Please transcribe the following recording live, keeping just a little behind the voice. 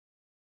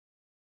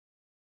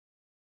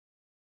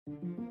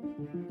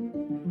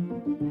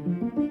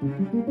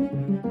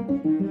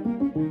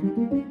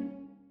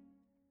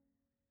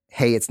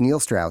Hey, it's Neil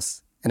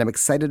Strauss, and I'm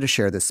excited to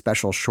share this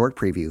special short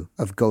preview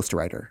of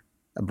Ghostwriter,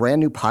 a brand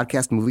new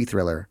podcast movie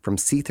thriller from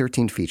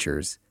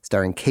C13Features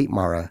starring Kate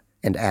Mara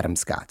and Adam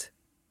Scott.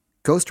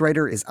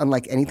 Ghostwriter is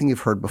unlike anything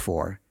you've heard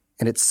before,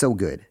 and it's so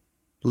good.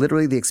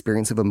 Literally the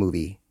experience of a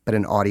movie, but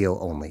in audio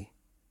only.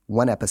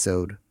 One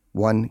episode,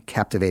 one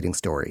captivating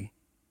story.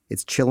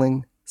 It's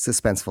chilling,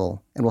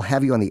 suspenseful, and will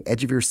have you on the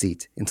edge of your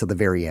seat until the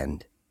very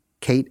end.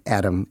 Kate,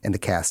 Adam, and the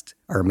cast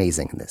are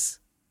amazing in this.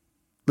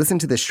 Listen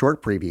to this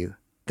short preview,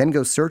 then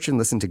go search and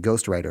listen to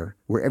Ghostwriter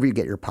wherever you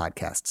get your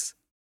podcasts.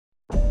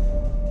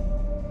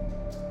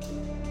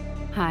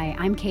 Hi,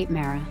 I'm Kate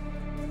Mara.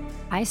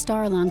 I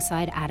star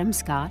alongside Adam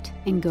Scott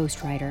in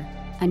Ghostwriter,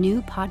 a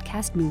new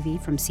podcast movie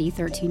from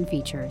C13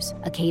 Features,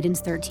 a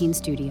Cadence 13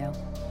 studio.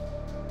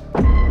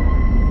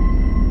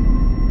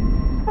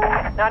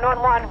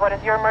 911, what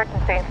is your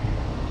emergency?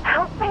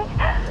 Help me.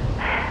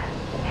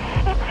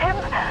 It's him.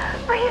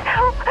 Please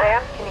help.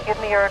 Ma'am, can you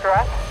give me your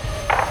address?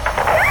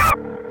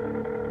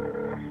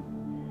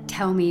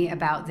 Tell me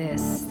about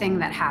this thing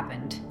that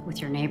happened with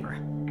your neighbor.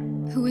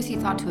 Who is he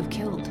thought to have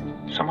killed?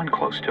 Someone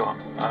close to him.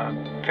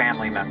 A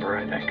family member,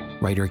 I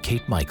think. Writer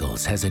Kate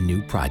Michaels has a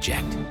new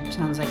project.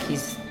 Sounds like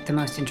he's the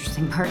most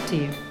interesting part to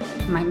you.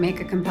 Might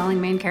make a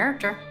compelling main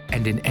character.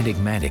 And an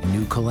enigmatic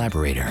new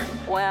collaborator.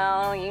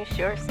 Well, you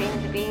sure seem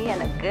to be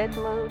in a good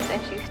mood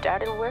since you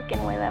started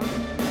working with him.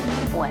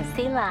 What's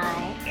he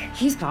like?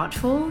 He's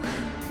thoughtful,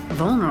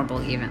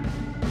 vulnerable even,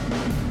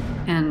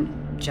 and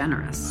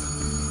generous.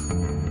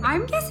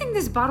 I'm guessing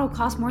this bottle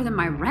costs more than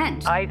my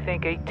rent. I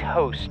think a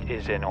toast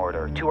is in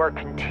order to our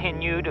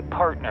continued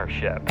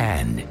partnership.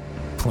 And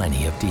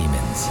plenty of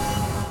demons.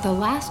 The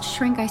last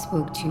shrink I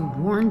spoke to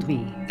warned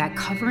me that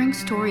covering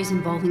stories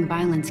involving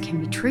violence can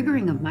be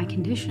triggering of my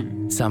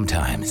condition.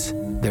 Sometimes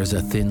there's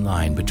a thin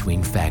line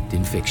between fact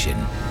and fiction.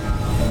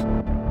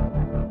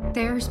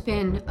 There's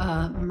been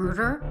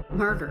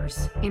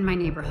murders in my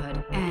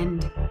neighborhood,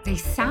 and they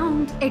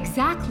sound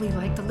exactly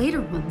like the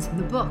later ones in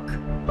the book.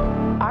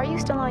 Are you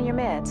still on your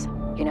meds?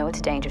 You know it's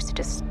dangerous to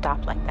just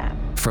stop like that.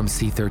 From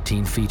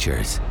C13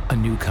 Features, a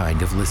new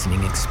kind of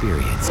listening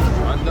experience.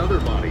 Another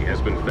body has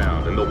been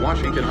found in the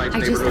Washington Heights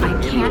neighborhood.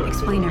 I can't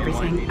explain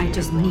everything. I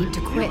just need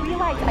to quit. You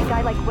realize a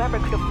guy like Weber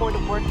could afford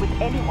to work with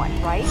anyone,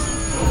 right?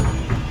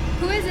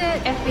 Who is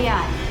it?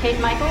 FBI. Kate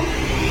Michaels?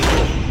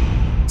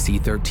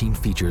 C13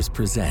 Features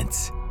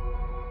presents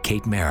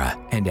Kate Mara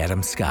and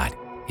Adam Scott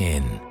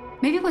in...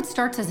 Maybe what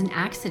starts as an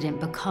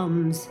accident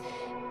becomes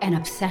an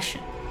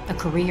obsession, a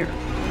career.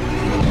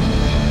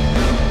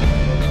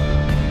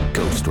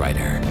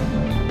 Ghostwriter.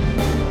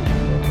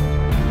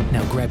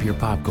 Now grab your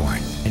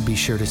popcorn and be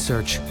sure to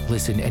search,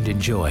 listen, and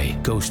enjoy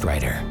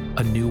Ghostwriter,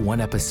 a new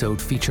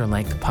one-episode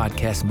feature-length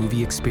podcast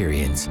movie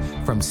experience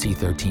from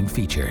C13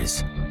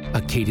 Features,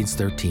 a Cadence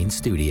 13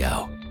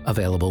 studio.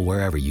 Available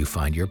wherever you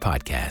find your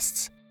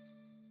podcasts.